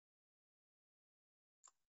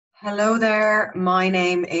Hello there, my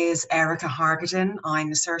name is Erica Hargaden.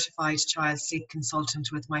 I'm a certified child sleep consultant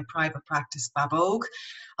with my private practice Babogue,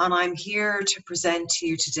 and I'm here to present to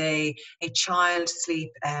you today a child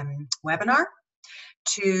sleep webinar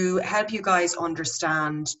to help you guys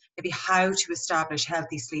understand maybe how to establish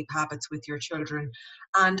healthy sleep habits with your children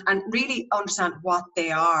and really understand what they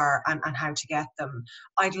are and how to get them.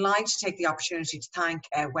 I'd like to take the opportunity to thank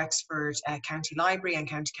Wexford County Library and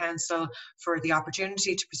County Council for the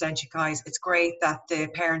opportunity to present you guys. It's great that the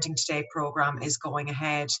Parenting Today programme is going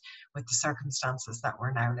ahead with the circumstances that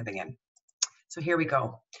we're now living in. So here we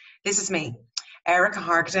go. This is me, Erica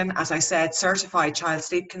Hargaden, as I said, certified child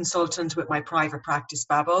sleep consultant with my private practice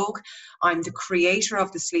Babogue. I'm the creator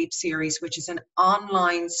of the Sleep series, which is an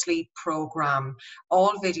online sleep program,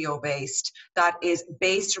 all video based, that is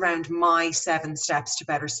based around my 7 steps to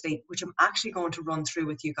better sleep, which I'm actually going to run through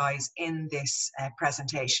with you guys in this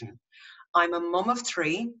presentation. I'm a mum of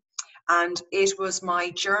 3. And it was my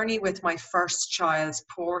journey with my first child's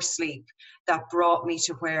poor sleep that brought me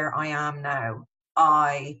to where I am now.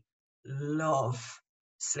 I love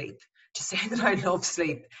sleep. To say that I love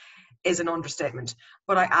sleep is an understatement,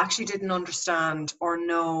 but I actually didn't understand or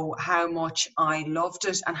know how much I loved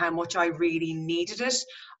it and how much I really needed it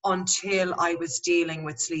until I was dealing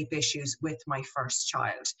with sleep issues with my first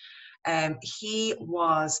child. He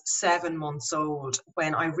was 7 months old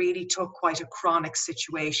when I really took quite a chronic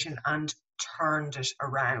situation and turned it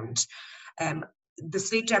around. The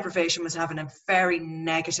sleep deprivation was having a very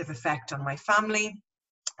negative effect on my family,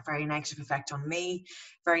 a very negative effect on me,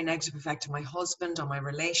 very negative effect on my husband, on my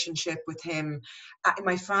relationship with him,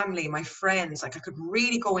 my family, my friends. Like, I could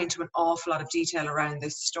really go into an awful lot of detail around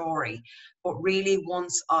this story. But really,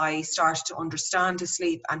 once I started to understand the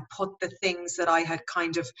sleep and put the things that I had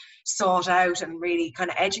kind of sought out and really kind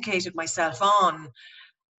of educated myself on,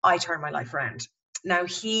 I turned my life around. Now,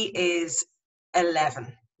 he is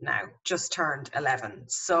 11. Now, just turned 11.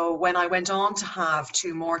 So when I went on to have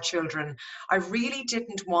 2 more children, I really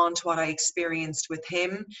didn't want what I experienced with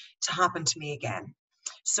him to happen to me again.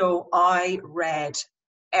 So I read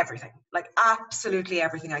everything, like absolutely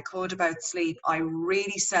everything I could about sleep. I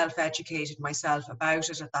really self-educated myself about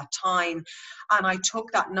it at that time. And I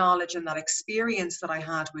took that knowledge and that experience that I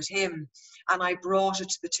had with him and I brought it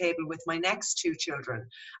to the table with my next 2 children.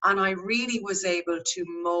 And I really was able to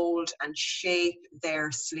mold and shape their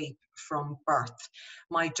sleep from birth.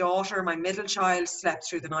 My daughter, my middle child, slept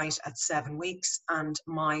through the night at 7 weeks, and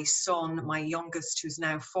my son, my youngest, who's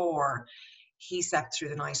now 4, he slept through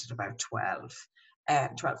the night at about 12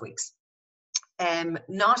 weeks.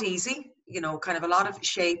 Not easy, you know, kind of a lot of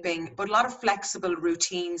shaping, but a lot of flexible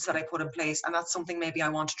routines that I put in place. And that's something maybe I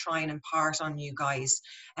want to try and impart on you guys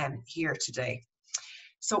here today.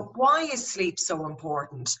 So why is sleep so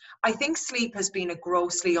important? I think sleep has been a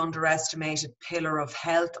grossly underestimated pillar of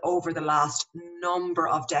health over the last number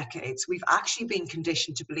of decades. We've actually been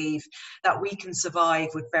conditioned to believe that we can survive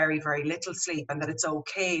with very, very little sleep and that it's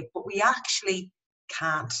okay, but we actually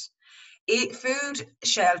can't. Food,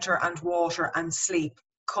 shelter, and water and sleep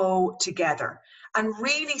go together. And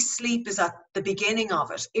really, sleep is at the beginning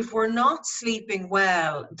of it. If we're not sleeping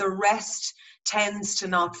well, the rest tends to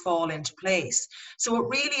not fall into place. So it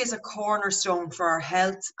really is a cornerstone for our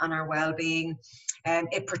health and our well-being.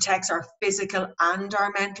 It protects our physical and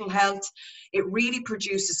our mental health. It really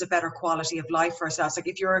produces a better quality of life for ourselves. Like,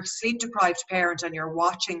 if you're a sleep-deprived parent and you're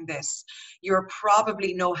watching this, you're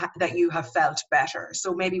probably know that you have felt better.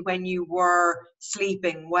 So maybe when you were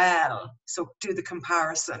sleeping well, so do the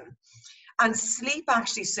comparison. And sleep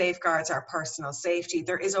actually safeguards our personal safety.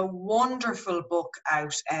 There is a wonderful book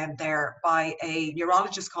out there by a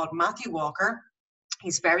neurologist called Matthew Walker.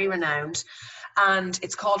 He's very renowned, and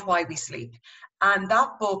it's called Why We Sleep. And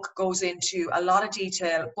that book goes into a lot of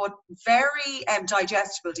detail, but very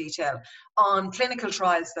digestible detail on clinical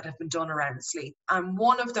trials that have been done around sleep. And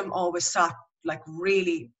one of them always sat like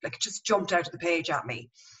really, like just jumped out of the page at me.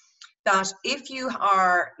 That if you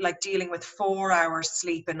are like dealing with 4 hours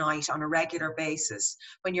sleep a night on a regular basis,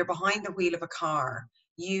 when you're behind the wheel of a car,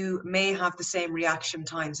 you may have the same reaction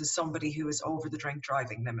times as somebody who is over the drink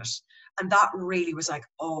driving limit. And that really was like,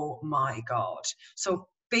 oh my God. So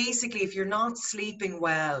basically, if you're not sleeping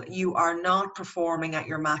well, you are not performing at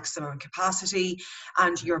your maximum capacity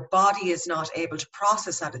and your body is not able to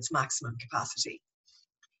process at its maximum capacity.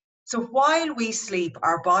 So while we sleep,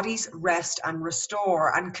 our bodies rest and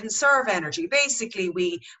restore and conserve energy. Basically,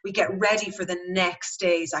 we get ready for the next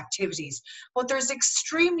day's activities. But there's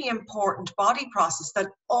extremely important body processes that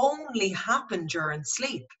only happen during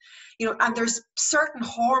sleep. And there's certain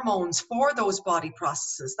hormones for those body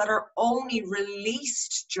processes that are only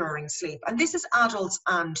released during sleep. And this is adults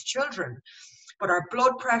and children. But our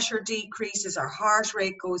blood pressure decreases, our heart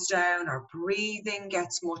rate goes down, our breathing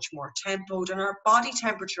gets much more tempoed, and our body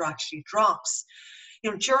temperature actually drops.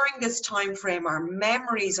 During this time frame, our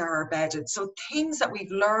memories are embedded. So things that we've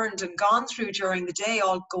learned and gone through during the day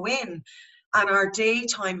all go in, and our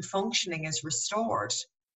daytime functioning is restored.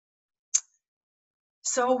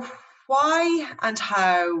 So why and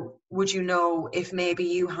how would you know if maybe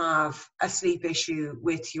you have a sleep issue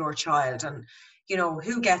with your child? And,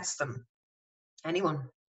 who gets them? Anyone,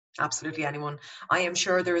 absolutely anyone. I am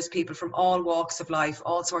sure there is people from all walks of life,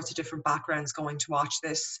 all sorts of different backgrounds going to watch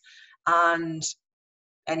this, and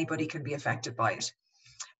anybody can be affected by it.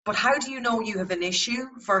 But how do you know you have an issue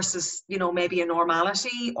versus, maybe a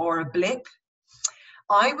normality or a blip?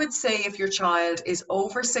 I would say if your child is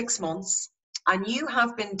over 6 months and you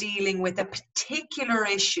have been dealing with a particular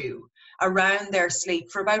issue around their sleep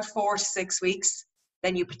for about 4 to 6 weeks,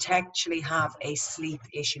 then you potentially have a sleep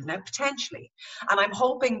issue. Now, potentially. And I'm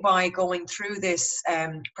hoping by going through this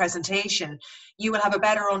presentation, you will have a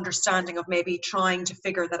better understanding of maybe trying to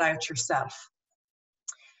figure that out yourself.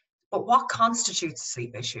 But what constitutes a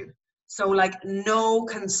sleep issue? So like no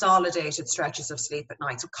consolidated stretches of sleep at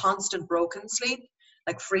night. So constant broken sleep,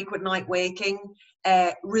 like frequent night waking,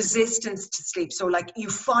 resistance to sleep. So like you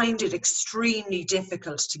find it extremely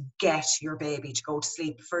difficult to get your baby to go to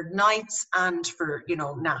sleep for nights and for,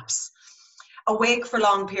 naps. Awake for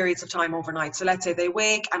long periods of time overnight. So let's say they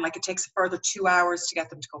wake and like it takes a further 2 hours to get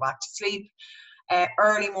them to go back to sleep.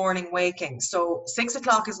 Early morning waking. So 6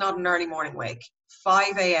 o'clock is not an early morning wake.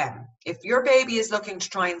 5 a.m. If your baby is looking to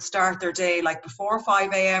try and start their day like before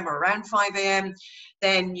 5 a.m. or around 5 a.m.,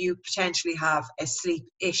 then you potentially have a sleep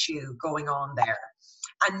issue going on there.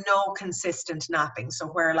 And no consistent napping. So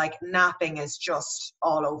where like napping is just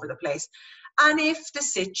all over the place. And if the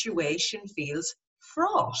situation feels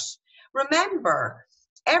fraught, remember,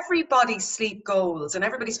 everybody's sleep goals and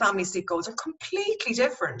everybody's family sleep goals are completely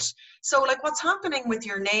different. So like what's happening with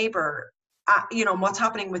your neighbor, what's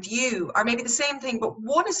happening with you are maybe the same thing, but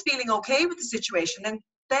one is feeling okay with the situation,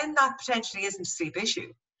 then that potentially isn't a sleep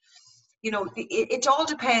issue. It all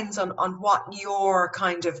depends on what your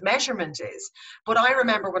kind of measurement is. But I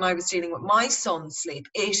remember when I was dealing with my son's sleep,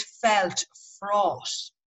 it felt fraught.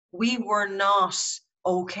 We were not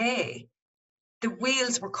okay. The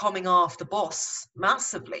wheels were coming off the bus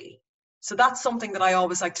massively. So that's something that I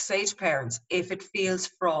always like to say to parents, if it feels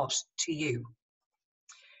fraught to you.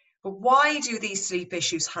 But why do these sleep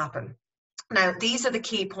issues happen? Now, these are the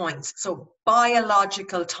key points. So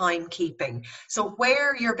biological timekeeping. So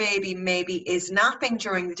where your baby maybe is napping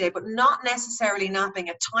during the day, but not necessarily napping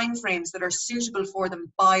at time frames that are suitable for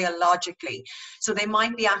them biologically. So they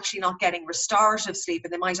might be actually not getting restorative sleep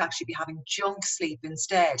and they might actually be having junk sleep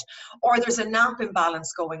instead. Or there's a nap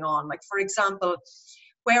imbalance going on. Like for example,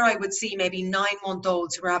 where I would see maybe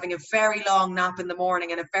 9-month-olds who are having a very long nap in the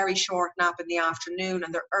morning and a very short nap in the afternoon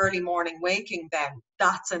and their early morning waking, then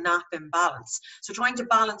that's a nap imbalance. So trying to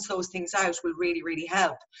balance those things out will really, really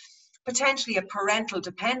help. Potentially a parental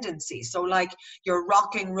dependency. So like you're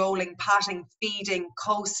rocking, rolling, patting, feeding,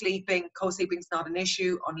 co-sleeping. Co-sleeping is not an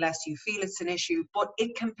issue unless you feel it's an issue, but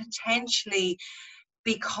it can potentially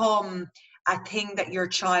become a thing that your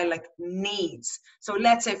child like needs. So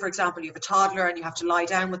let's say, for example, you have a toddler and you have to lie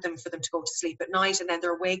down with them for them to go to sleep at night and then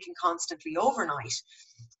they're waking constantly overnight.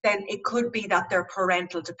 Then it could be that they're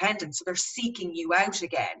parental dependent. So they're seeking you out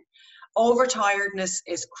again. Overtiredness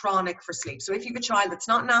is chronic for sleep. So if you have a child that's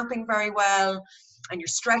not napping very well and you're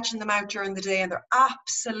stretching them out during the day and they're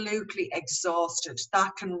absolutely exhausted,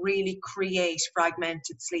 that can really create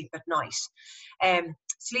fragmented sleep at night.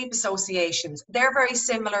 Sleep associations, they're very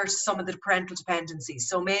similar to some of the parental dependencies.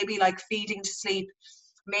 So maybe like feeding to sleep,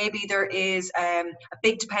 maybe there is a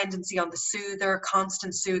big dependency on the soother,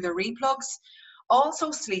 constant soother replugs.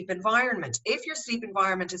 Also sleep environment. If your sleep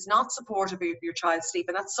environment is not supportive of your child's sleep,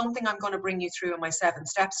 and that's something I'm going to bring you through in my 7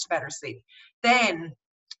 steps to better sleep, then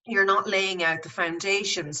you're not laying out the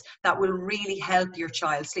foundations that will really help your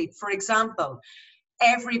child sleep. For example,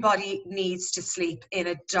 everybody needs to sleep in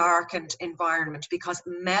a darkened environment because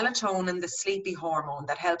melatonin, the sleepy hormone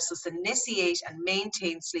that helps us initiate and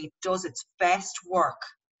maintain sleep, does its best work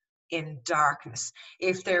in darkness.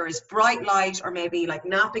 If there is bright light, or maybe like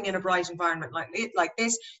napping in a bright environment like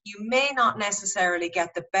this, you may not necessarily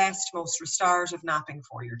get the best, most restorative napping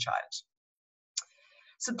for your child.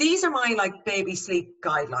 So these are my like baby sleep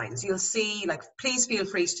guidelines. You'll see, like, please feel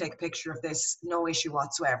free to take a picture of this, no issue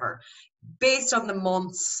whatsoever. Based on the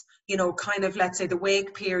months, you know, kind of, let's say the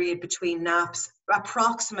wake period between naps,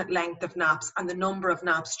 approximate length of naps, and the number of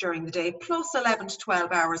naps during the day, plus 11 to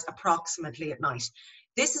 12 hours approximately at night.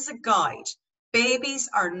 This is a guide. Babies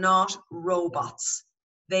are not robots.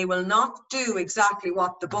 They will not do exactly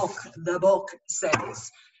what the book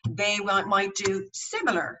says. They might do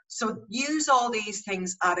similar. So use all these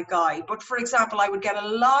things at a guide. But for example, I would get a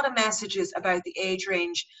lot of messages about the age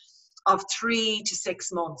range of 3 to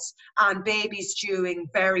 6 months and babies doing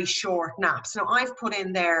very short naps. Now, I've put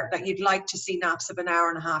in there that you'd like to see naps of 1.5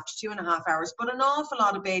 hours to 2.5 hours, but an awful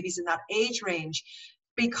lot of babies in that age range,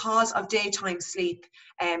 because of daytime sleep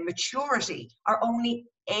and maturity, are only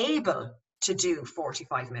able to do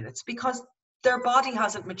 45 minutes because their body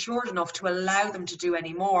hasn't matured enough to allow them to do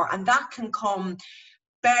any more. And that can come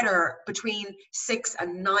better between 6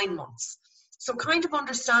 and 9 months. So kind of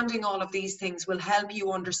understanding all of these things will help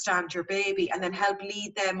you understand your baby and then help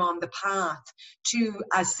lead them on the path to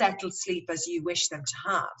as settled sleep as you wish them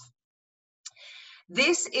to have.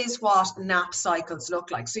 This is what nap cycles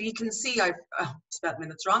look like. So you can see, I've spelled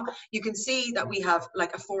minutes wrong. You can see that we have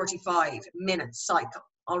like a 45-minute cycle.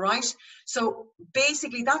 All right. So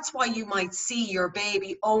basically, that's why you might see your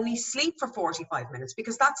baby only sleep for 45 minutes,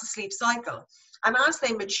 because that's a sleep cycle. And as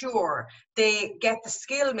they mature, they get the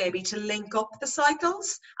skill maybe to link up the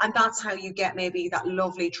cycles. And that's how you get maybe that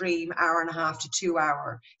lovely dream 1.5 to 2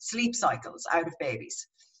 hour sleep cycles out of babies.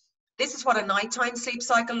 This is what a nighttime sleep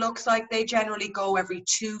cycle looks like. They generally go every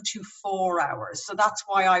 2 to 4 hours. So that's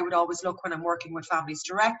why I would always look when I'm working with families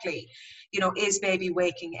directly, you know, is baby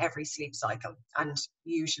waking every sleep cycle? And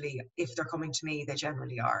usually, if they're coming to me, they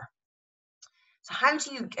generally are. So how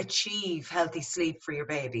do you achieve healthy sleep for your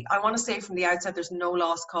baby? I want to say from the outset, there's no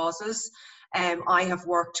lost causes. I have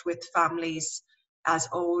worked with families as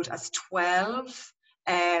old as 12.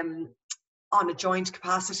 On a joint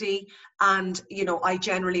capacity, and you know, I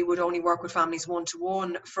generally would only work with families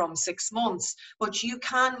one-to-one from 6 months, but you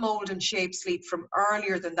can mold and shape sleep from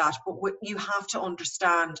earlier than that, but you have to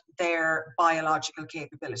understand their biological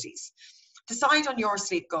capabilities. Decide on your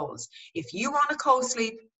sleep goals. If you want to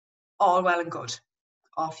co-sleep, all well and good,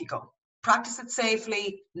 off you go. Practice it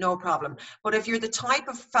safely, no problem. But if you're the type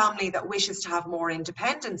of family that wishes to have more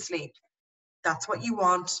independent sleep, that's what you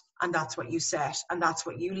want, and that's what you set, and that's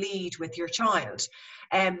what you lead with your child.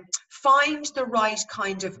 Find the right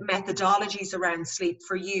kind of methodologies around sleep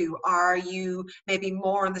for you. Are you maybe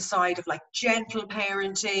more on the side of like gentle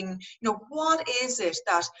parenting? You know, what is it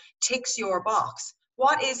that ticks your box?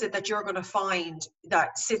 What is it that you're going to find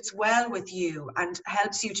that sits well with you and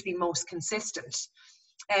helps you to be most consistent?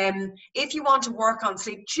 If you want to work on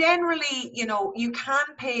sleep, generally, you know, you can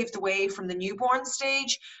pave the way from the newborn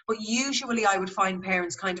stage, but usually I would find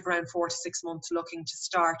parents kind of around 4 to 6 months looking to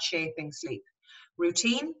start shaping sleep.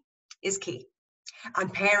 Routine is key.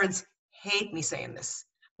 And parents hate me saying this,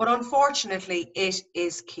 but unfortunately it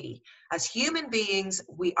is key. As human beings,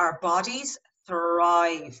 our bodies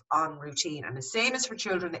thrive on routine, and the same as for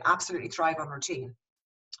children, they absolutely thrive on routine.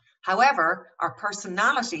 However, our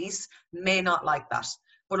personalities may not like that.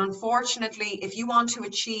 But unfortunately, if you want to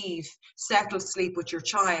achieve settled sleep with your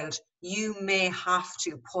child, you may have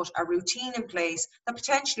to put a routine in place that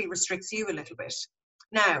potentially restricts you a little bit.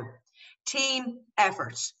 Now, team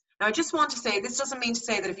effort. Now, I just want to say, this doesn't mean to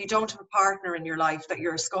say that if you don't have a partner in your life that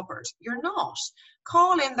you're a scuppered. You're not.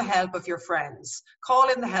 Call in the help of your friends. Call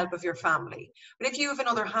in the help of your family. But if you have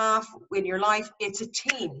another half in your life, it's a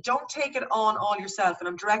team. Don't take it on all yourself. And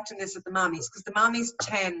I'm directing this at the mammies, because the mammies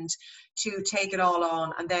tend to take it all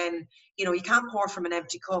on. And then, you know, you can't pour from an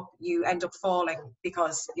empty cup. You end up falling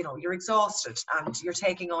because, you know, you're exhausted and you're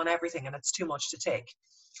taking on everything and it's too much to take.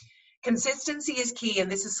 Consistency is key,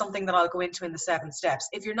 and this is something that I'll go into in the 7 steps.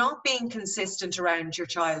 If you're not being consistent around your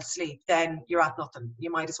child's sleep, then you're at nothing. You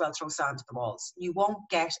might as well throw sand at the walls. You won't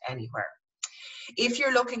get anywhere. If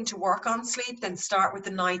you're looking to work on sleep, then start with the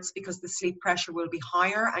nights, because the sleep pressure will be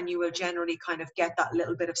higher and you will generally kind of get that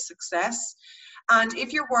little bit of success. And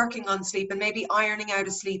if you're working on sleep and maybe ironing out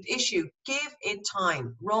a sleep issue, give it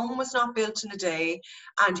time. Rome was not built in a day,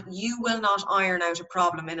 and you will not iron out a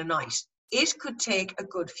problem in a night. It could take a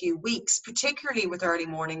good few weeks, particularly with early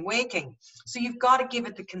morning waking. So you've got to give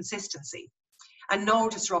it the consistency and no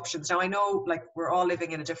disruptions. Now, I know, like, we're all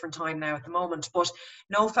living in a different time now at the moment, but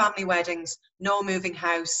no family weddings, no moving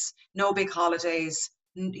house, no big holidays,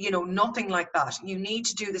 You know, nothing like that. You need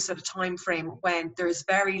to do this at a time frame when there's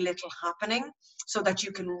very little happening, so that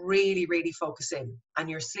you can really, really focus in. And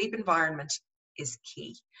your sleep environment is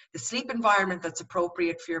key. The sleep environment that's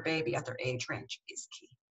appropriate for your baby at their age range is key.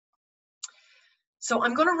 So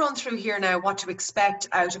I'm going to run through here now what to expect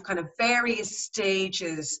out of kind of various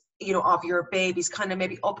stages, you know, of your baby's kind of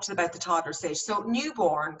maybe up to about the toddler stage. So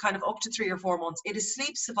newborn, kind of up to 3 or 4 months, it is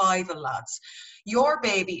sleep survival, lads. Your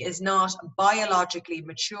baby is not biologically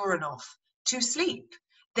mature enough to sleep.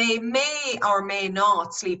 They may or may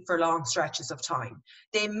not sleep for long stretches of time.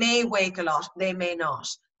 They may wake a lot, they may not.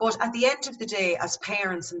 But at the end of the day, as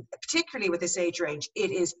parents, and particularly with this age range, it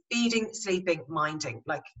is feeding, sleeping, minding,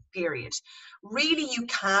 like, period. Really, you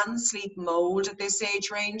can sleep mode at this age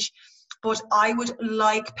range, but I would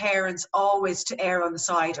like parents always to err on the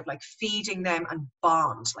side of like feeding them and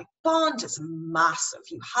bond. Like, bond is massive.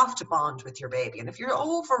 You have to bond with your baby. And if you're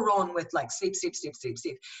overrun with like sleep, sleep, sleep, sleep,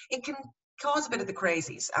 sleep, it can cause a bit of the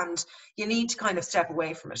crazies, and you need to kind of step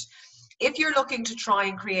away from it. If you're looking to try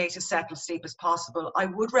and create as settled sleep as possible, I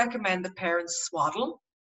would recommend that parents swaddle.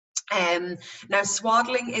 Now,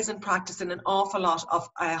 swaddling isn't practiced in an awful lot of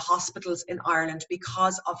hospitals in Ireland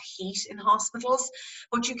because of heat in hospitals,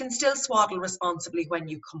 but you can still swaddle responsibly when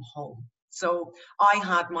you come home. So I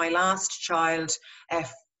had my last child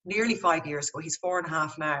nearly 5 years ago. He's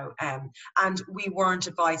 4.5 now, and we weren't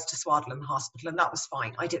advised to swaddle in the hospital, and that was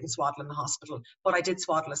fine. I didn't swaddle in the hospital, but I did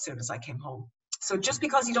swaddle as soon as I came home. So just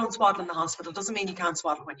because you don't swaddle in the hospital doesn't mean you can't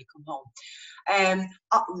swaddle when you come home.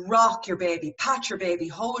 Rock your baby, pat your baby,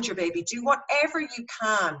 hold your baby, do whatever you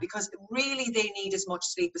can, because really they need as much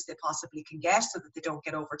sleep as they possibly can get so that they don't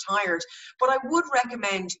get overtired. But I would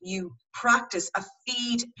recommend you practice a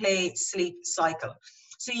feed, play, sleep cycle.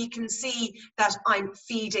 So you can see that I'm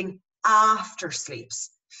feeding after sleeps.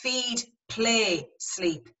 Feed, play,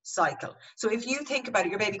 sleep cycle. So if you think about it,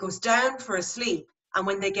 your baby goes down for a sleep, and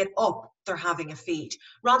when they get up, they're having a feed,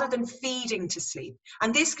 rather than feeding to sleep.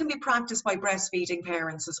 And this can be practiced by breastfeeding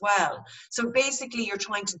parents as well. So basically, you're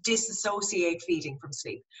trying to disassociate feeding from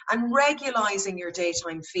sleep and regularizing your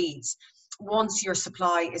daytime feeds once your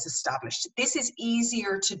supply is established. This is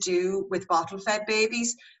easier to do with bottle-fed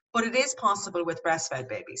babies, but it is possible with breastfed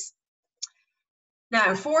babies.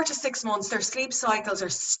 Now, 4 to 6 months, their sleep cycles are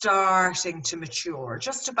starting to mature,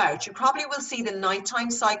 just about. You probably will see the nighttime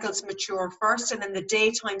cycles mature first, and then the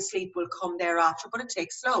daytime sleep will come thereafter, but it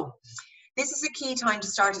takes slow. This is a key time to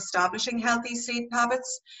start establishing healthy sleep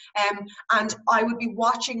habits, and I would be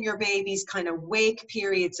watching your baby's kind of wake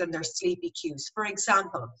periods and their sleepy cues. For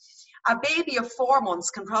example, a baby of 4 months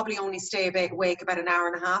can probably only stay awake about 1.5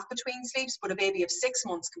 hours between sleeps, but a baby of 6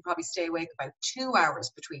 months can probably stay awake about 2 hours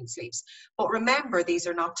between sleeps. But remember, these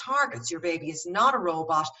are not targets. Your baby is not a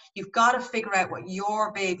robot. You've got to figure out what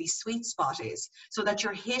your baby's sweet spot is so that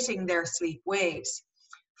you're hitting their sleep waves.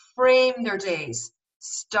 Frame their days.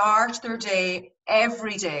 Start their day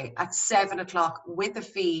every day at 7 o'clock with a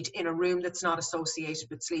feed in a room that's not associated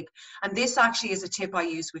with sleep. And this actually is a tip I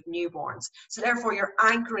use with newborns. So therefore, you're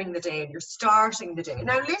anchoring the day and you're starting the day.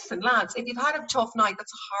 Now listen, lads, if you've had a tough night,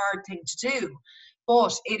 that's a hard thing to do.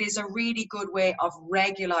 But it is a really good way of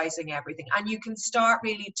regularizing everything. And you can start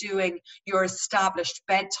really doing your established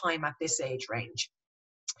bedtime at this age range.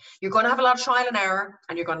 You're going to have a lot of trial and error,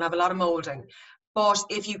 and you're going to have a lot of molding. But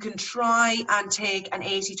if you can try and take an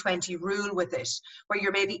 80-20 rule with it, where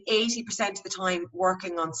you're maybe 80% of the time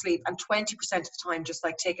working on sleep and 20% of the time just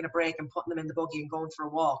like taking a break and putting them in the buggy and going for a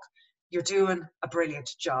walk, you're doing a brilliant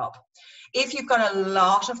job. If you've got a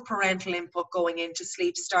lot of parental input going into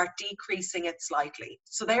sleep, start decreasing it slightly.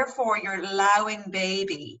 So therefore, you're allowing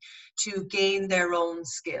baby to gain their own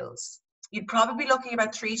skills. You'd probably be looking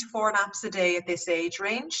about 3 to 4 naps a day at this age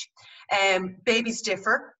range. Babies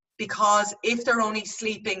differ, because if they're only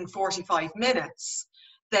sleeping 45 minutes,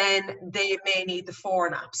 then they may need the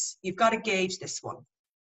 4 naps. You've got to gauge this one.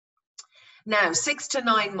 Now, 6 to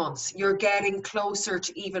 9 months, you're getting closer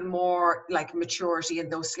to even more like maturity in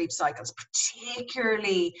those sleep cycles,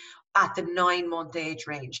 particularly at the 9-month age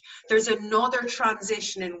range. There's another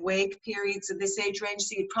transition in wake periods in this age range.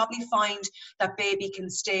 So you'd probably find that baby can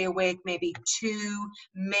stay awake maybe 2,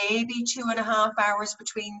 maybe 2.5 hours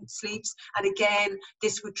between sleeps. And again,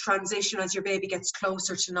 this would transition as your baby gets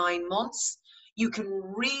closer to 9 months. You can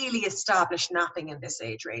really establish napping in this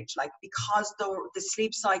age range, like, because the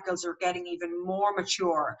sleep cycles are getting even more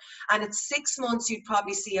mature. And at 6 months, you'd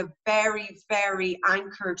probably see a very, very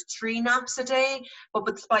anchored 3 naps a day.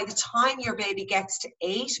 But by the time your baby gets to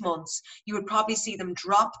 8 months, you would probably see them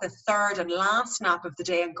drop the 3rd and last nap of the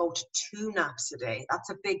day and go to 2 naps a day.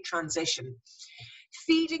 That's a big transition.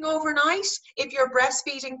 Feeding overnight, if you're a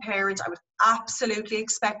breastfeeding parent, I would absolutely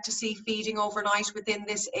expect to see feeding overnight within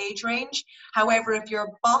this age range. However, if you're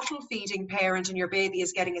a bottle feeding parent and your baby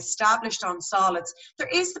is getting established on solids, there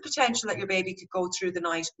is the potential that your baby could go through the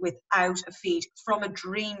night without a feed from a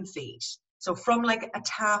dream feed. So from like a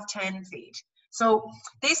half 10 feed. So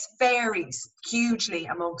this varies hugely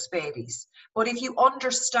amongst babies. But if you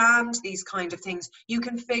understand these kind of things, you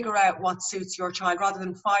can figure out what suits your child rather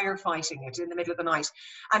than firefighting it in the middle of the night.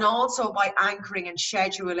 And also by anchoring and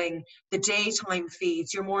scheduling the daytime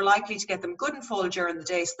feeds, you're more likely to get them good and full during the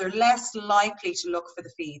day, so they're less likely to look for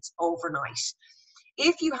the feeds overnight.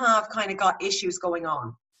 If you have kind of got issues going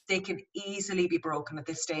on, they can easily be broken at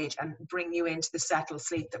this stage and bring you into the settled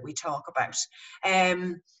sleep that we talk about.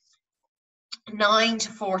 9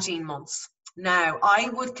 to 14 months. Now, I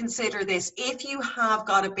would consider this, if you have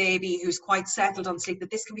got a baby who's quite settled on sleep,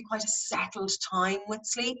 that this can be quite a settled time with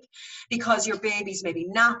sleep, because your baby's maybe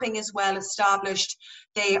napping is well established.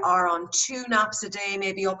 They are on 2 naps a day,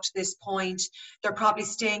 maybe up to this point. They're probably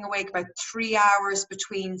staying awake about 3 hours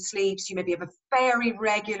between sleeps. You maybe have a very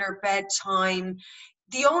regular bedtime.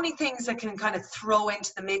 The only things that can kind of throw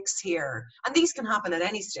into the mix here, and these can happen at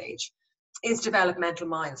any stage, is developmental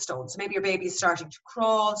milestones. Maybe your baby is starting to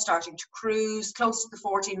crawl, starting to cruise, close to the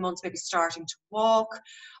 14 months, maybe starting to walk.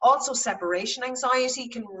 Also, separation anxiety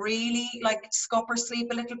can really like scupper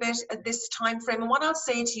sleep a little bit at this time frame. And what I'll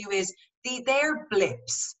say to you is they're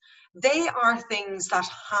blips. They are things that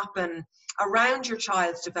happen around your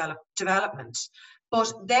child's development.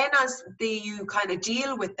 But then as you kind of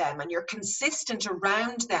deal with them and you're consistent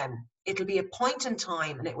around them, it'll be a point in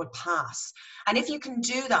time and it will pass. And if you can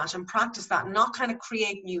do that and practice that and not kind of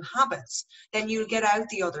create new habits, then you'll get out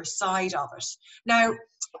the other side of it. Now,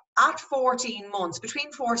 at 14 months,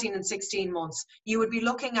 between 14 and 16 months, you would be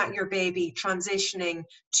looking at your baby transitioning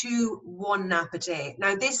to 1 nap a day.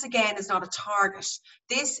 Now, this again is not a target.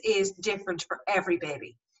 This is different for every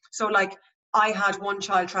baby. So like, I had one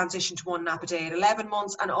child transition to 1 nap a day at 11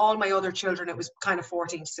 months, and all my other children, it was kind of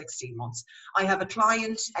 14 to 16 months. I have a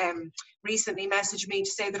client recently messaged me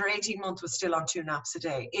to say that her 18 month was still on 2 naps a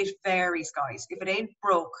day. It varies, guys. If it ain't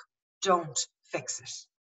broke, don't fix it.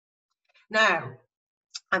 Now,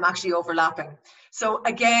 I'm actually overlapping. So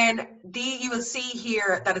again, you will see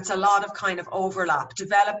here that it's a lot of kind of overlap.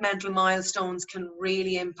 Developmental milestones can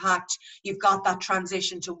really impact. You've got that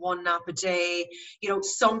transition to 1 nap a day. You know,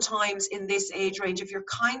 sometimes in this age range, if you're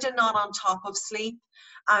kind of not on top of sleep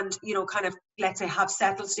and, you know, kind of, let's say, have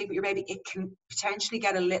settled sleep with your baby, it can potentially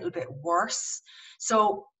get a little bit worse.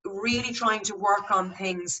 So really trying to work on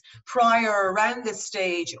things prior around this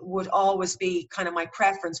stage would always be kind of my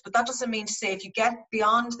preference. But that doesn't mean to say if you get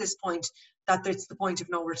beyond this point that it's the point of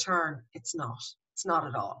no return. It's not. It's not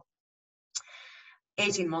at all.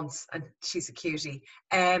 18 months, and she's a cutie.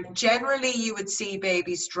 Generally, you would see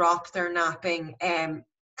babies drop their napping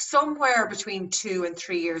somewhere between 2 and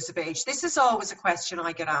 3 years of age. This is always a question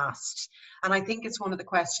I get asked, and I think it's one of the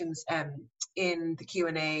questions in the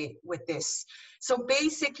Q&A with this. So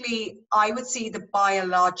basically, I would see the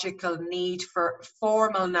biological need for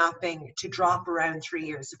formal napping to drop around 3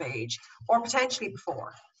 years of age, or potentially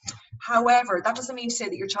before. However, that doesn't mean to say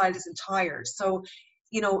that your child isn't tired. So,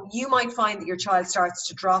 you know, you might find that your child starts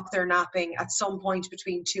to drop their napping at some point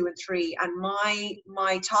between 2 and 3. And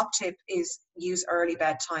my top tip is use early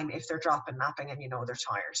bedtime if they're dropping napping and you know they're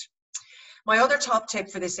tired. My other top tip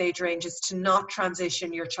for this age range is to not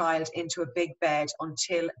transition your child into a big bed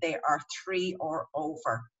until they are 3 or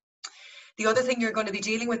over. The other thing you're going to be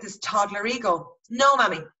dealing with is toddler ego. No,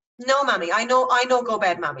 mommy. No, mommy. I know, go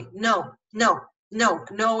bed, mommy. No, no. No,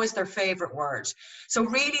 no is their favorite word. So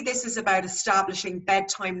really this is about establishing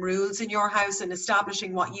bedtime rules in your house and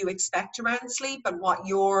establishing what you expect around sleep and what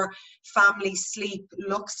your family sleep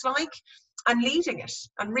looks like, and leading it,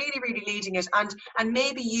 and really, really leading it, and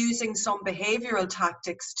maybe using some behavioral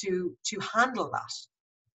tactics to handle that.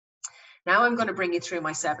 Now I'm going to bring you through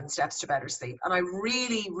my 7 steps to better sleep. And I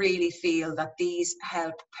really, really feel that these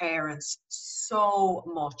help parents so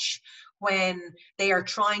much when they are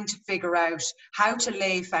trying to figure out how to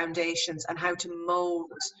lay foundations and how to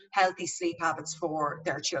mold healthy sleep habits for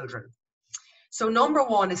their children. So number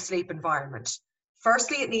 1 is sleep environment.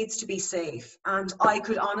 Firstly, it needs to be safe. And I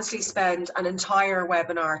could honestly spend an entire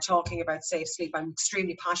webinar talking about safe sleep. I'm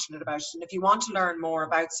extremely passionate about it. And if you want to learn more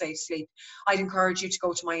about safe sleep, I'd encourage you to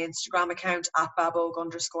go to my Instagram account at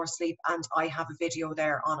Babogue_sleep, and I have a video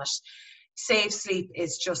there on it. Safe sleep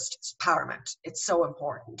is just paramount. It's so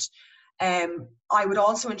important. I would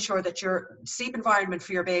also ensure that your sleep environment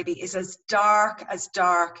for your baby is as dark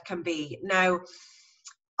can be. Now,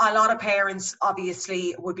 a lot of parents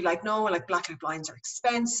obviously would be like, no, like blackout blinds are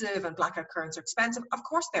expensive and blackout curtains are expensive. Of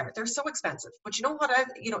course they're so expensive. But you know what,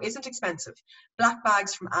 isn't expensive? Black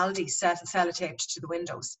bags from Aldi sellotaped to the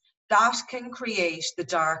windows. That can create the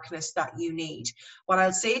darkness that you need. What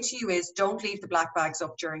I'll say to you is don't leave the black bags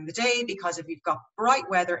up during the day, because if you've got bright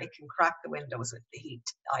weather, it can crack the windows with the heat.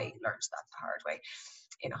 I learned that the hard way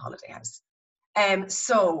in a holiday house.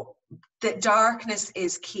 So the darkness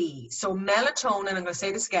is key. So melatonin, I'm going to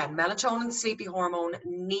say this again, melatonin, the sleepy hormone,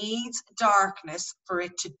 needs darkness for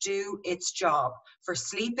it to do its job for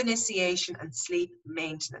sleep initiation and sleep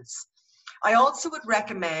maintenance. I also would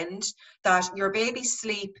recommend that your baby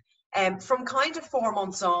sleep from kind of 4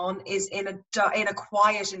 months on is in a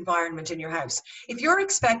quiet environment in your house. If you're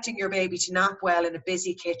expecting your baby to nap well in a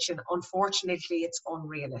busy kitchen, unfortunately, it's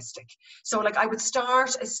unrealistic. So like I would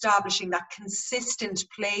start establishing that consistent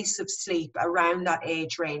place of sleep around that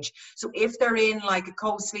age range. So if they're in like a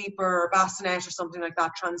co-sleeper or a bassinet or something like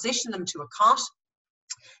that, transition them to a cot.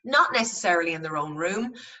 Not necessarily in their own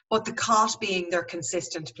room, but the cot being their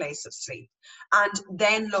consistent place of sleep. And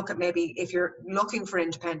then look at maybe, if you're looking for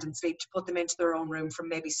independent sleep, to put them into their own room from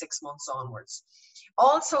maybe 6 months onwards.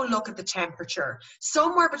 Also look at the temperature.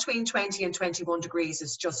 Somewhere between 20 and 21 degrees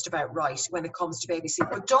is just about right when it comes to baby sleep.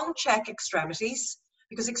 But don't check extremities,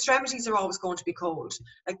 because extremities are always going to be cold.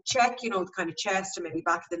 Like check, the kind of chest and maybe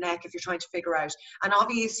back of the neck if you're trying to figure out, and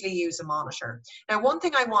obviously use a monitor. Now, one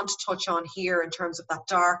thing I want to touch on here in terms of that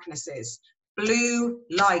darkness is blue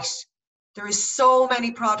light. There is so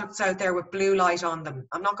many products out there with blue light on them.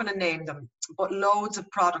 I'm not going to name them, but loads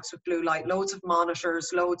of products with blue light, loads of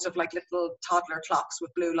monitors, loads of like little toddler clocks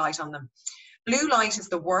with blue light on them. Blue light is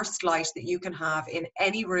the worst light that you can have in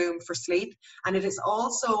any room for sleep, and it is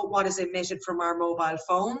also what is emitted from our mobile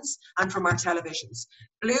phones and from our televisions.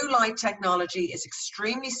 Blue light technology is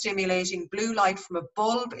extremely stimulating. Blue light from a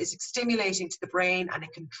bulb is stimulating to the brain, and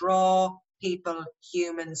it can draw people,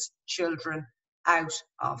 humans, children out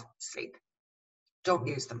of sleep. Don't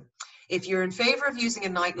use them. If you're in favor of using a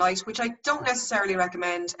night light, which I don't necessarily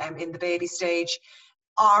recommend in the baby stage,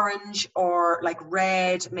 orange or like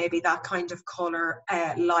red, maybe that kind of color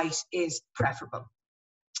light is preferable.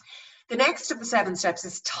 The next of the 7 steps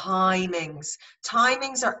is timings.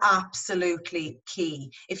 Timings are absolutely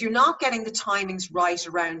key. If you're not getting the timings right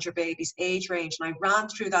around your baby's age range, and I ran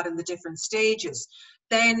through that in the different stages,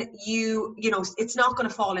 then it's not going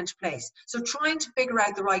to fall into place. So trying to figure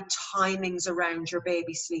out the right timings around your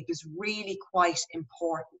baby's sleep is really quite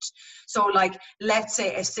important. So like, let's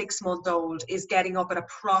say a 6-month-old is getting up at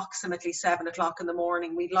approximately 7 o'clock in the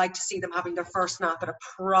morning. We'd like to see them having their first nap at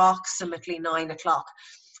approximately 9 o'clock.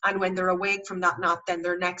 And when they're awake from that nap, then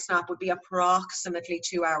their next nap would be approximately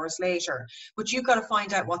 2 hours later. But you've got to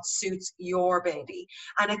find out what suits your baby.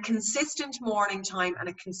 And a consistent morning time and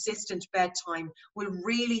a consistent bedtime will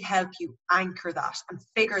really help you anchor that and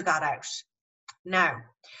figure that out. Now,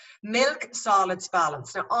 milk solids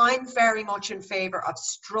balance. Now, I'm very much in favor of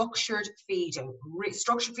structured feeding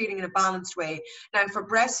in a balanced way. Now, for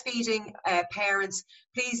breastfeeding parents,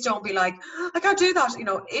 please don't be like, I can't do that.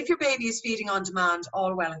 If your baby is feeding on demand,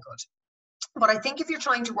 all well and good. But I think if you're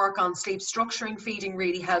trying to work on sleep, structuring feeding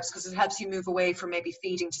really helps, because it helps you move away from maybe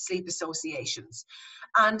feeding to sleep associations.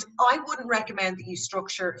 And I wouldn't recommend that you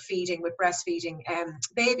structure feeding with breastfeeding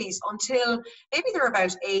babies until maybe they're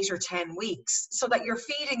about 8 or 10 weeks, so that your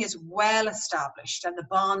feeding is well established and the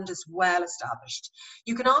bond is well established.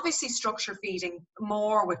 You can obviously structure feeding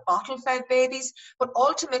more with bottle-fed babies, but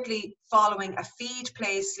ultimately following a feed,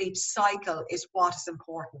 play, sleep cycle is what is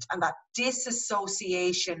important, and that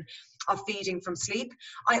disassociation of feeding from sleep.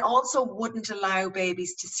 I also wouldn't allow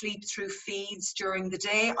babies to sleep through feeds during the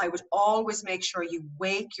day. I would always make sure you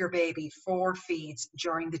wake your baby for feeds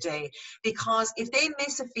during the day, because if they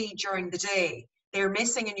miss a feed during the day, they're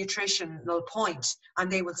missing a nutritional point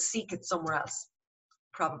and they will seek it somewhere else,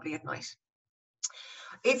 probably at night.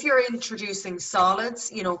 If you're introducing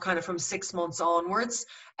solids, kind of from 6 months onwards,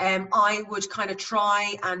 I would kind of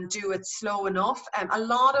try and do it slow enough. A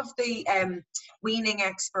lot of the weaning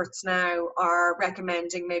experts now are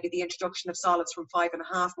recommending maybe the introduction of solids from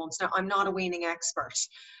 5.5 months. Now, I'm not a weaning expert,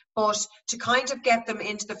 but to kind of get them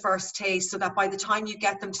into the first taste so that by the time you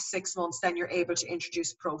get them to 6 months, then you're able to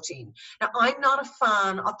introduce protein. Now, I'm not a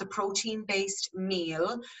fan of the protein-based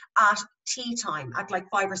meal at tea time at like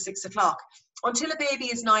 5 or 6 o'clock. Until a baby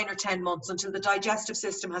is 9 or 10 months, until the digestive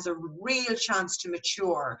system has a real chance to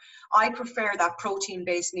mature, I prefer that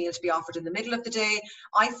protein-based meal to be offered in the middle of the day.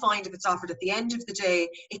 I find if it's offered at the end of the day,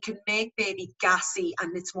 it can make baby gassy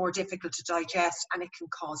and it's more difficult to digest and it can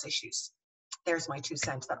cause issues. There's my 2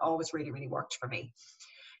 cents. That always really, really worked for me.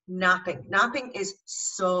 Napping. Napping is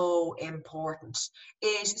so important.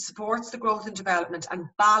 It supports the growth and development, and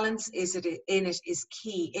balance in it is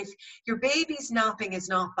key. If your baby's napping is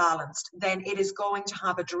not balanced, then it is going to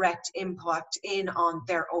have a direct impact in on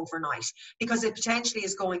their overnight, because it potentially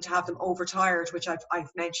is going to have them overtired, which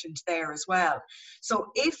I've mentioned there as well.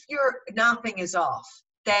 So if your napping is off,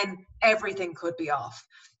 then everything could be off.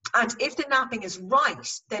 And if the napping is right,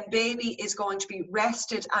 then baby is going to be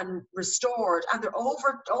rested and restored, and their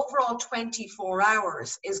overall 24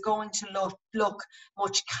 hours is going to look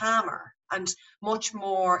much calmer and much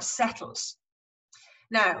more settled.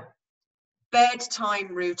 Now,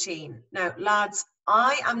 bedtime routine. Now, lads,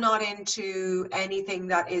 I am not into anything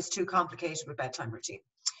that is too complicated with bedtime routine.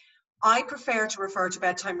 I prefer to refer to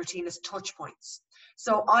bedtime routine as touch points.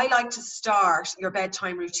 So I like to start your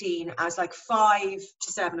bedtime routine as like 5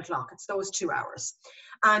 to 7 o'clock. It's those 2 hours.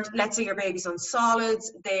 And let's say your baby's on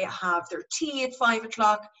solids, they have their tea at 5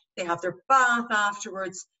 o'clock, they have their bath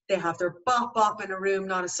afterwards, they have their bop in a room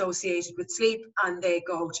not associated with sleep, and they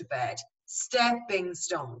go to bed. Stepping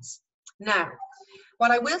stones. Now, what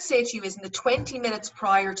I will say to you is in the 20 minutes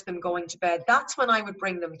prior to them going to bed, that's when I would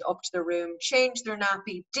bring them up to their room, change their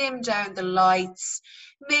nappy, dim down the lights,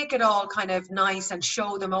 make it all kind of nice and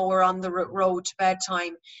show them, oh, we're on the road to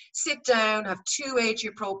bedtime. Sit down, have 2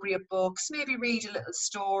 age-appropriate books, maybe read a little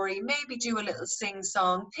story, maybe do a little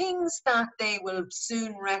sing-song, things that they will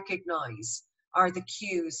soon recognize are the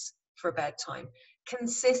cues for bedtime.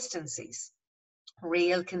 Consistencies.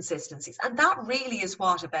 Real consistencies. And that really is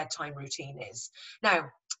what a bedtime routine is. Now,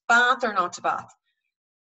 bath or not to bath.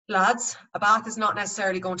 Lads, a bath is not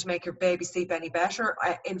necessarily going to make your baby sleep any better.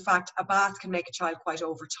 In fact, a bath can make a child quite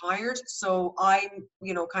overtired. So I'm,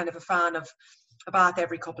 kind of a fan of a bath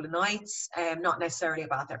every couple of nights, not necessarily a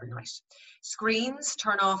bath every night. Screens,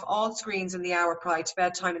 turn off all screens in the hour prior to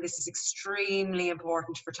bedtime, and this is extremely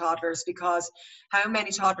important for toddlers, because how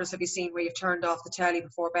many toddlers have you seen where you've turned off the telly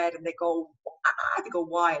before bed and they go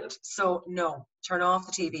wild? So no, turn off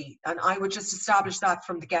the TV, and I would just establish that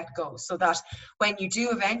from the get-go, so that when you do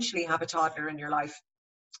eventually have a toddler in your life,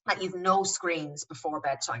 that you've no screens before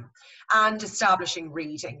bedtime. And establishing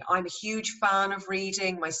reading. I'm a huge fan of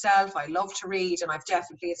reading myself. I love to read, and I've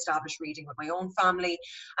definitely established reading with my own family.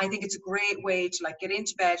 I think it's a great way to get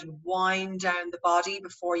into bed and wind down the body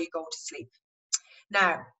before you go to sleep.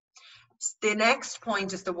 Now, the next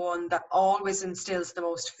point is the one that always instills the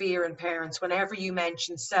most fear in parents. Whenever you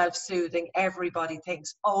mention self-soothing, everybody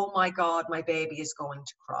thinks, oh my God, my baby is going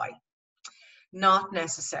to cry. Not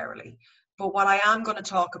necessarily. But what I am going to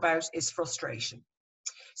talk about is frustration.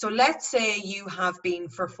 So let's say you have been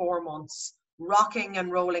for 4 months rocking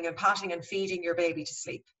and rolling and patting and feeding your baby to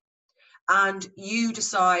sleep. And you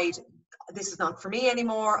decide, this is not for me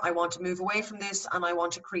anymore. I want to move away from this, and I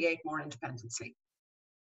want to create more independent sleep.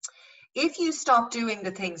 If you stop doing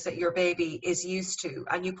the things that your baby is used to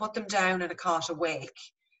and you put them down in a cot awake,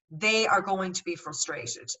 they are going to be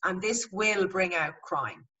frustrated, and this will bring out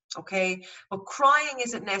crying. Okay, but crying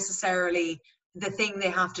isn't necessarily the thing they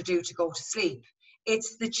have to do to go to sleep.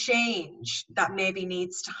 It's the change that maybe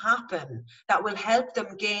needs to happen that will help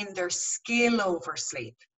them gain their skill over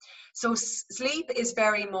sleep. So sleep is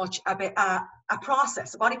very much a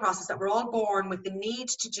process, a body process that we're all born with the need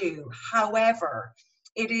to do. However,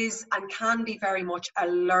 it is and can be very much a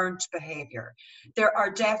learned behavior. There are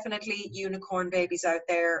definitely unicorn babies out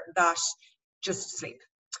there that just sleep,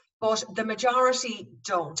 but the majority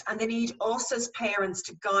don't, and they need us as parents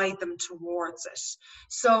to guide them towards it.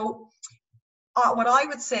 So what I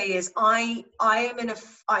would say is I am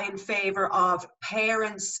in favor of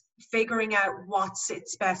parents figuring out what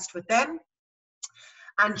sits best with them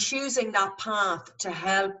and choosing that path to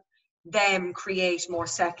help them create more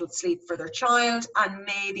settled sleep for their child and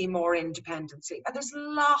maybe more independent sleep. And there's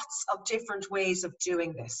lots of different ways of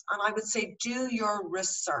doing this, and I would say do your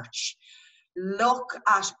research. Look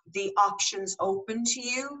at the options open to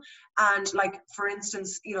you, and for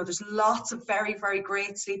instance, there's lots of very, very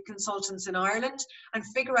great sleep consultants in Ireland, and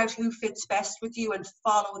figure out who fits best with you and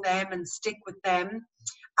follow them and stick with them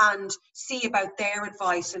and see about their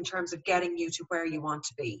advice in terms of getting you to where you want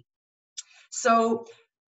to be. So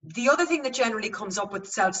the other thing that generally comes up with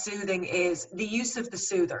self-soothing is the use of the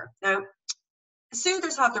soother. Now,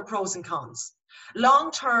 soothers have their pros and cons.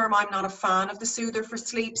 Long term, I'm not a fan of the soother for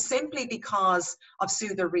sleep simply because of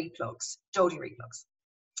soother replugs, Dodie replugs.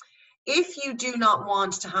 If you do not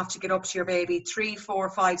want to have to get up to your baby 3, 4,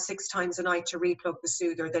 5, 6 times a night to replug the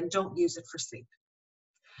soother, then don't use it for sleep.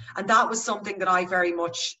 And that was something that I very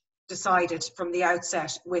much decided from the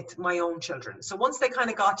outset with my own children. So once they kind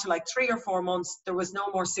of got to 3 or 4 months, there was no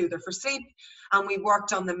more soother for sleep, and we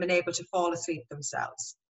worked on them being able to fall asleep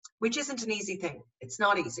themselves. which isn't an easy thing. It's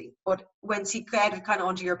not easy, but once you get it kind of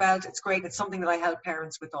under your belt, it's great. It's something that I help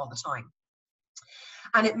parents with all the time.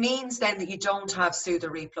 And it means then that you don't have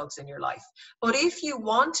soother replugs in your life. But if you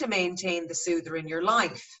want to maintain the soother in your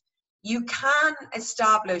life, you can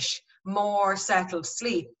establish more settled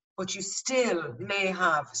sleep, but you still may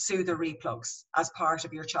have soother replugs as part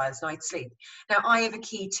of your child's night's sleep. Now, I have a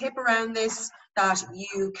key tip around this that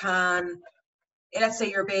you can, let's say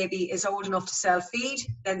your baby is old enough to self-feed,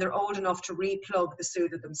 then they're old enough to replug the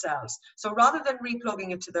soother themselves. So rather than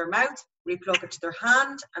replugging it to their mouth, replug it to their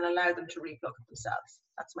hand and allow them to replug it themselves.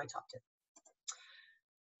 That's my top tip.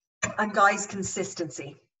 And guys,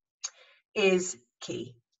 consistency is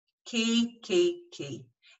key. Key.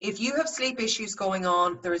 If you have sleep issues going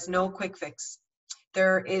on, there is no quick fix.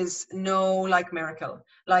 There is no like miracle.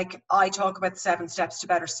 Like I talk about the 7 steps to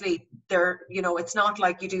better sleep. There, you know, it's not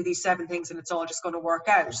like you do these 7 things and it's all just going to work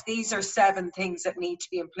out. These are 7 things that need to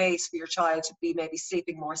be in place for your child to be maybe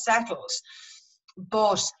sleeping more settled.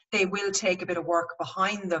 But they will take a bit of work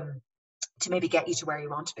behind them to maybe get you to where you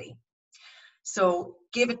want to be. So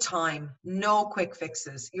give it time, no quick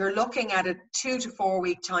fixes. You're looking at a 2 to 4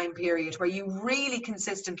 week time period where you really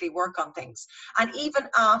consistently work on things. And even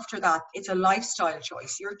after that, it's a lifestyle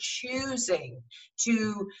choice. You're choosing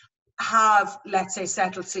to have, let's say,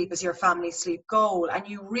 settled sleep as your family sleep goal, and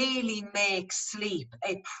you really make sleep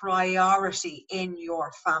a priority in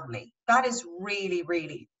your family. That is really,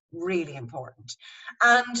 really, really important.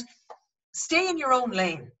 And stay in your own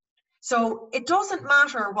lane. So it doesn't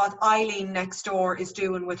matter what Eileen next door is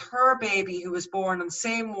doing with her baby who was born on the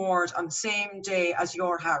same ward on the same day as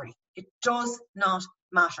your Harry. It does not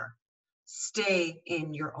matter. Stay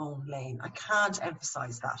in your own lane. I can't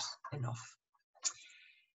emphasize that enough.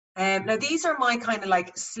 Now, these are my kind of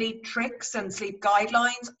like sleep tricks and sleep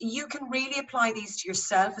guidelines. You can really apply these to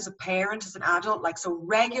yourself as a parent, as an adult, like so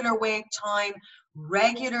regular wake time,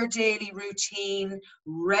 regular daily routine,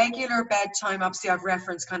 regular bedtime. Obviously, I've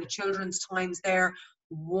referenced kind of children's times there.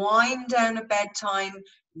 Wind down at bedtime,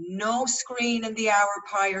 no screen in the hour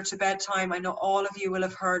prior to bedtime. I know all of you will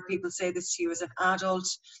have heard people say this to you as an adult.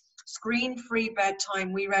 Screen-free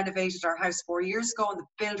bedtime. We renovated our house 4 years ago and the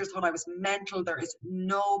builder thought I was mental. There is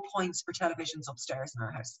no points for televisions upstairs in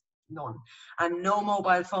our house. None. And no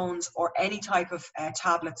mobile phones or any type of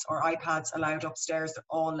tablets or iPads allowed upstairs. They're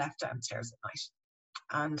all left downstairs at night.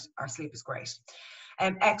 And our sleep is great.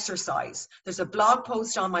 Exercise. There's a blog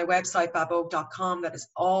post on my website, Babogue.com, that is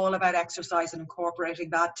all about exercise and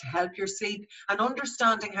incorporating that to help your sleep and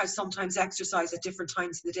understanding how sometimes exercise at different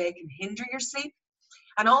times of the day can hinder your sleep.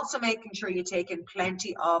 And also making sure you take in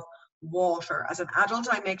plenty of water. As an adult,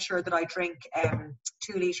 I make sure that I drink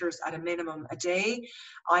 2 litres at a minimum a day.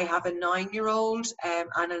 I have a 9-year-old and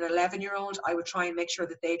an 11-year-old. I would try and make sure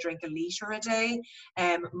that they drink a litre a day.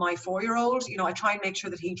 My 4-year-old, you know, I try and make sure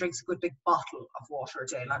that he drinks a good big bottle of water a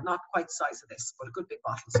day. Like not quite the size of this, but a good big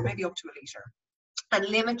bottle. So maybe up to a litre. And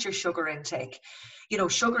limit your sugar intake. You know,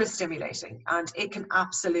 sugar is stimulating and it can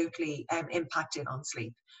absolutely impact in on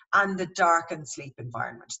sleep. And the darkened sleep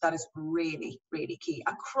environment, that is really, really key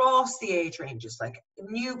across the age ranges, like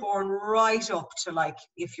newborn right up to like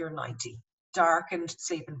if you're 90. Darkened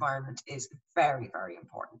sleep environment is very, very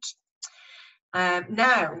important.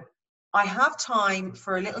 Now, I have time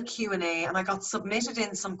for a little Q&A and I got submitted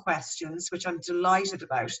in some questions, which I'm delighted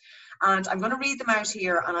about. And I'm going to read them out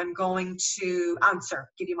here and I'm going to answer,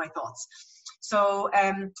 give you my thoughts. So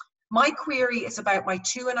my query is about my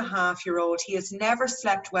 2.5-year-old. He has never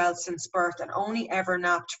slept well since birth and only ever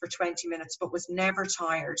napped for 20 minutes, but was never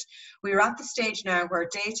tired. We are at the stage now where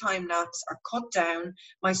daytime naps are cut down.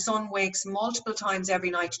 My son wakes multiple times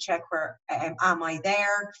every night to check where am I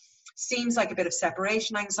there. Seems like a bit of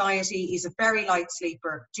separation anxiety. He's a very light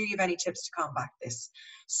sleeper. Do you have any tips to combat this?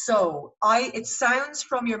 So it sounds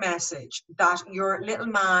from your message that your little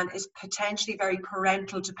man is potentially very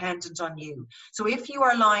parental dependent on you. So if you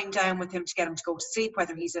are lying down with him to get him to go to sleep,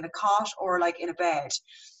 whether he's in a cot or like in a bed,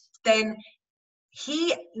 then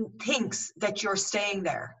he thinks that you're staying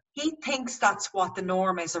there. He thinks that's what the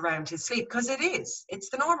norm is around his sleep, because it is. It's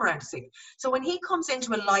the norm around sleep. So when he comes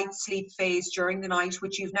into a light sleep phase during the night,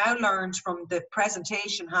 which you've now learned from the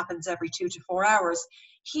presentation happens every 2 to 4 hours,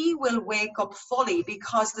 he will wake up fully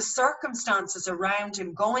because the circumstances around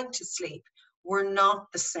him going to sleep were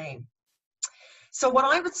not the same. So what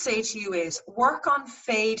I would say to you is work on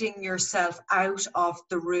fading yourself out of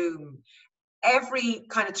the room. every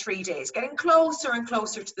kind of 3 days, getting closer and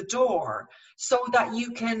closer to the door, so that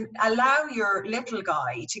you can allow your little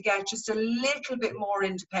guy to get just a little bit more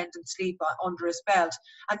independent sleep under his belt.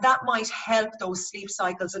 And that might help those sleep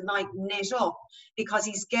cycles at night knit up, because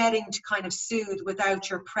he's getting to kind of soothe without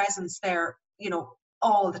your presence there, you know,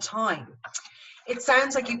 all the time. It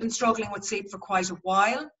sounds like you've been struggling with sleep for quite a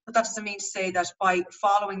while, but that doesn't mean to say that by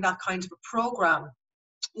following that kind of a program,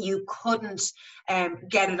 you couldn't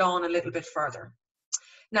get it on a little bit further.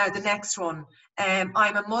 Now, the next one. I'm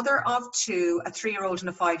a mother of two, a 3-year-old and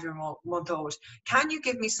a 5-month-old. Can you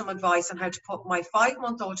give me some advice on how to put my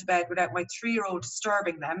 5-month-old to bed without my 3-year-old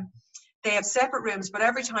disturbing them? They have separate rooms, but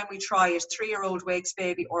every time we try it, 3-year-old wakes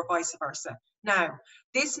baby or vice versa. Now,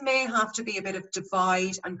 this may have to be a bit of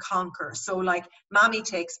divide and conquer. So like, mommy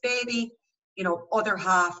takes baby, you know, other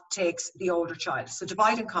half takes the older child. So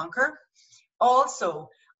divide and conquer. Also,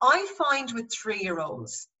 I find with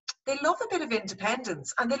 3-year-olds, they love a bit of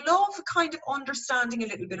independence, and they love kind of understanding a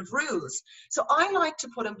little bit of rules. So I like to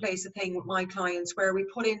put in place a thing with my clients where we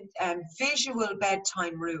put in visual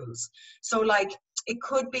bedtime rules. So like, it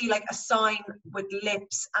could be like a sign with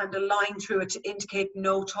lips and a line through it to indicate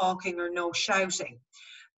no talking or no shouting.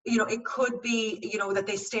 You know, it could be, you know, that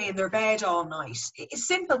they stay in their bed all night. It's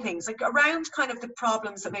simple things like around kind of the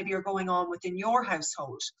problems that maybe are going on within your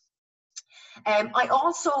household. I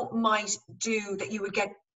also might do that you would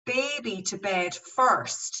get baby to bed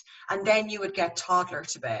first, and then you would get toddler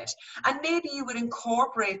to bed, and maybe you would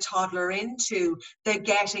incorporate toddler into the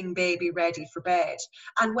getting baby ready for bed.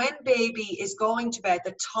 And when baby is going to bed,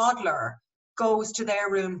 the toddler goes to their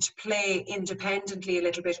room to play independently a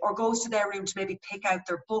little bit, or goes to their room to maybe pick out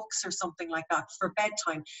their books or something like that for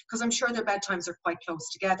bedtime, because I'm sure their bedtimes are quite close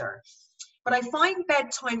together. But I find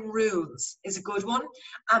bedtime rules is a good one,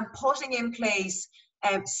 and putting in place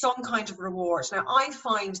some kind of reward. Now, I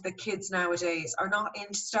find that kids nowadays are not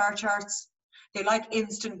into star charts. They like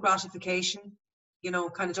instant gratification, you know,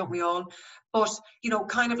 kind of, don't we all? But, you know,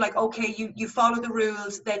 kind of like, okay, you follow the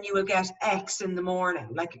rules, then you will get X in the morning.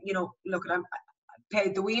 Like, you know, look, I'm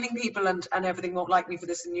paid the weaning people and everything won't like me for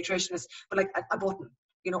this, and nutritionists, but like a button,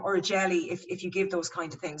 you know, or a jelly if you give those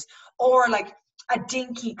kind of things. Or like a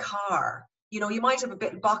dinky car. You know, you might have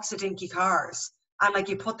a box of dinky cars, and like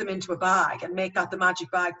you put them into a bag and make that the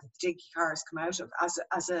magic bag that the dinky cars come out of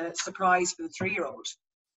as a surprise for the 3-year-old.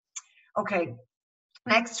 Okay,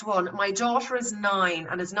 next one. My daughter is 9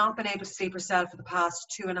 and has not been able to sleep herself for the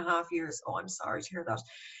past 2.5 years. Oh, I'm sorry to hear that.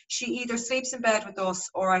 She either sleeps in bed with us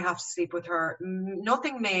or I have to sleep with her.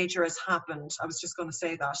 Nothing major has happened. I was just going to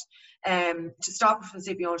say that. To stop her from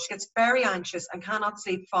sleeping on. She gets very anxious and cannot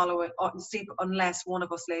sleep unless one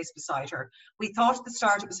of us lays beside her. We thought at the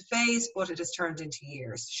start it was a phase, but it has turned into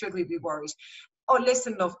years. Should we be worried? Oh,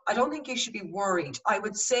 listen, love, I don't think you should be worried. I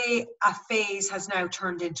would say a phase has now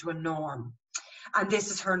turned into a norm. And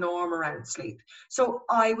this is her norm around sleep. So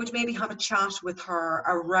I would maybe have a chat with her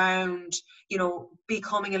around, you know,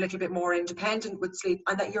 becoming a little bit more independent with sleep,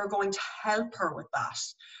 and that you're going to help her with that.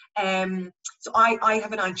 So I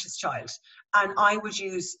have an anxious child, and I would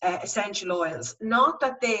use essential oils. Not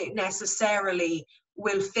that they necessarily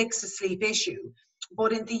will fix a sleep issue,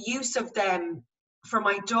 but in the use of them for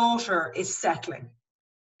my daughter is settling.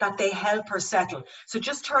 That they help her settle. So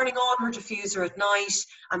just turning on her diffuser at night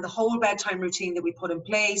and the whole bedtime routine that we put in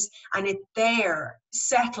place, and it there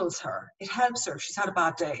settles her. It helps her if she's had a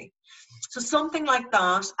bad day. So something like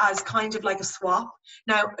that as kind of like a swap.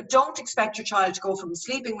 Now, don't expect your child to go from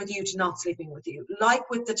sleeping with you to not sleeping with you. Like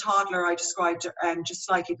with the toddler I described just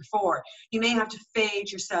slightly before, you may have to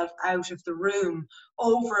fade yourself out of the room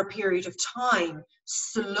over a period of time,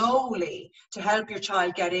 slowly, to help your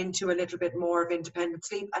child get into a little bit more of independent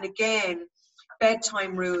sleep. And again,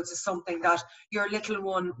 bedtime rules is something that your little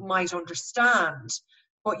one might understand,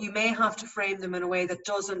 but you may have to frame them in a way that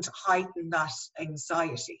doesn't heighten that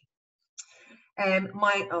anxiety.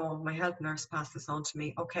 My health nurse passed this on to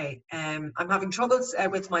me. Okay, I'm having troubles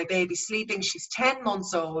with my baby sleeping. She's 10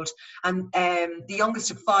 months old, and the youngest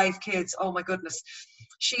of 5 kids. Oh my goodness.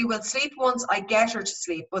 She will sleep once I get her to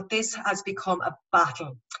sleep, but this has become a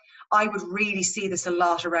battle. I would really see this a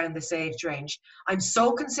lot around this age range. I'm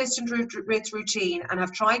so consistent with routine and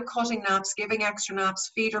have tried cutting naps, giving extra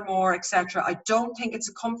naps, feed her more, etc. I don't think it's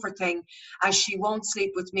a comfort thing, as she won't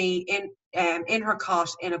sleep with me in her cot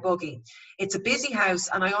in a buggy. It's a busy house,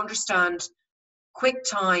 and I understand quick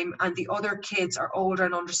time, and the other kids are older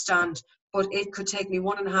and understand, but it could take me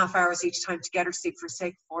 1.5 hours each time to get her to sleep for a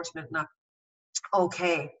safe 40-minute nap.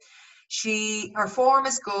 Okay, her form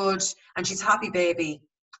is good and she's happy baby.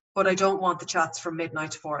 but I don't want the chats from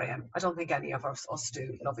midnight to 4 a.m. I don't think any of us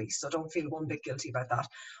do, lovey, so don't feel one bit guilty about that.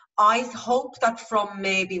 I hope that from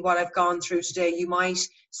maybe what I've gone through today, you might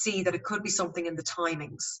see that it could be something in the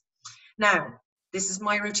timings. Now, this is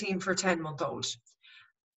my routine for a 10-month-old.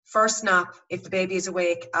 First nap, if the baby is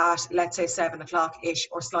awake at, let's say, 7 o'clock-ish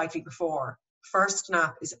or slightly before, first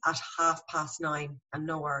nap is at 9:30 and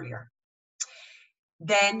no earlier.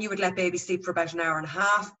 Then you would let baby sleep for about an hour and a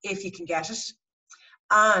half if you can get it.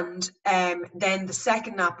 And then the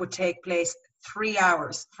second nap would take place 3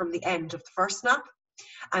 hours from the end of the first nap.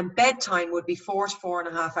 And bedtime would be 4 to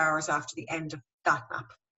 4.5 hours after the end of that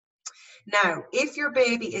nap. Now, if your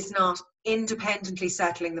baby is not independently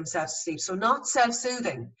settling themselves to sleep, so not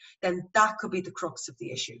self-soothing, then that could be the crux of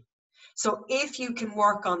the issue. So if you can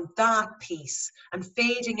work on that piece and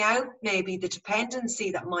fading out maybe the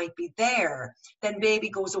dependency that might be there, then baby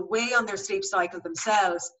goes away on their sleep cycle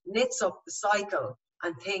themselves, knits up the cycle,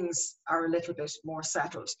 and things are a little bit more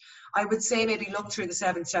settled. I would say maybe look through the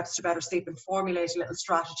 7 steps to better sleep and formulate a little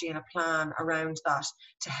strategy and a plan around that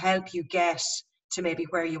to help you get to maybe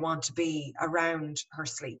where you want to be around her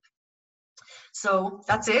sleep. So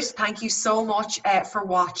that's it. Thank you so much for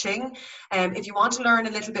watching. If you want to learn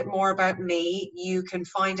a little bit more about me, you can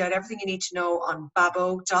find out everything you need to know on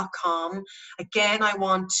Babogue.com. Again, I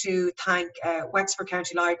want to thank Wexford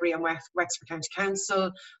County Library and Wexford County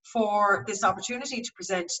Council for this opportunity to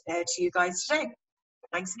present to you guys today.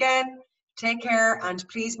 Thanks again. Take care and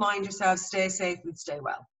please mind yourselves, stay safe and stay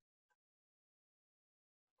well.